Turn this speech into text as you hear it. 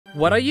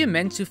What are you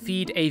meant to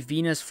feed a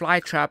Venus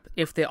flytrap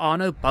if there are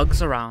no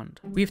bugs around?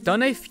 We've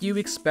done a few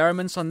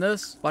experiments on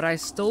this, but I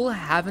still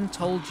haven't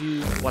told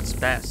you what's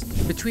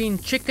best. Between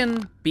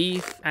chicken,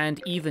 beef,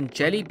 and even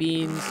jelly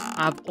beans,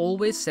 I've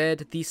always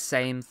said the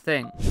same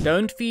thing.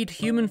 Don't feed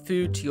human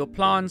food to your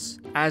plants,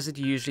 as it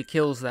usually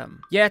kills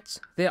them. Yet,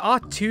 there are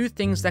two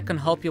things that can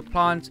help your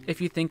plant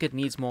if you think it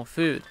needs more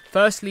food.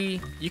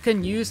 Firstly, you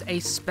can use a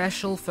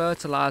special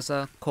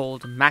fertilizer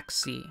called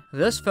Maxi.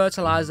 This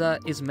fertilizer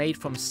is made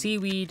from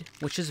seaweed,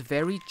 which is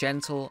very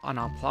gentle on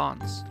our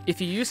plants.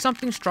 If you use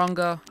something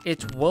stronger,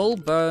 it will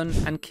burn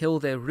and kill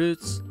their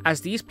roots,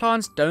 as these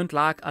plants don't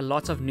like a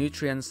lot of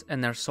nutrients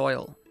in their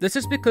soil. This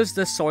is because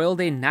the soil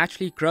they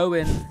naturally grow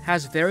in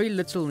has very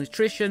little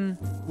nutrition,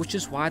 which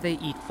is why they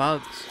eat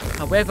bugs.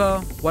 However,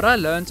 what I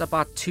learned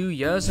about 2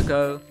 years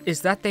ago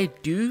is that they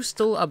do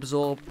still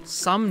absorb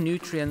some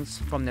nutrients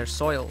from their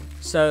soil.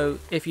 So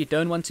if you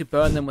don't want to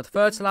burn them with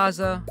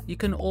fertilizer, you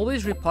can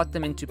always repot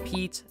them into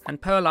peat and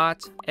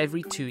perlite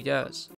every 2 years.